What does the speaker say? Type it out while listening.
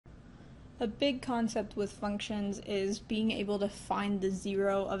A big concept with functions is being able to find the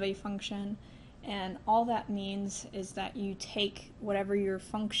zero of a function, and all that means is that you take whatever your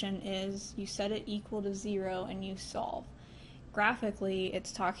function is, you set it equal to 0, and you solve. Graphically,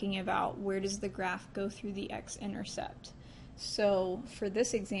 it's talking about where does the graph go through the x-intercept. So for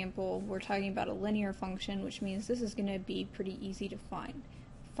this example, we're talking about a linear function, which means this is going to be pretty easy to find.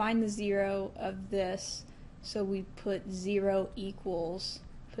 Find the 0 of this, so we put 0 equals,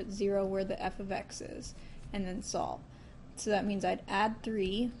 put 0 where the f of x is, and then solve. So that means I'd add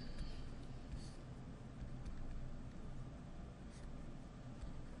 3,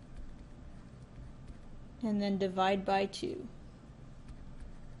 and then divide by 2.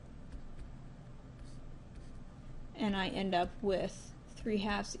 And I end up with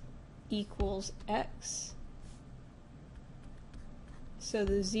 3/2 equals x. So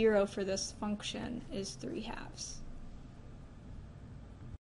the 0 for this function is 3/2.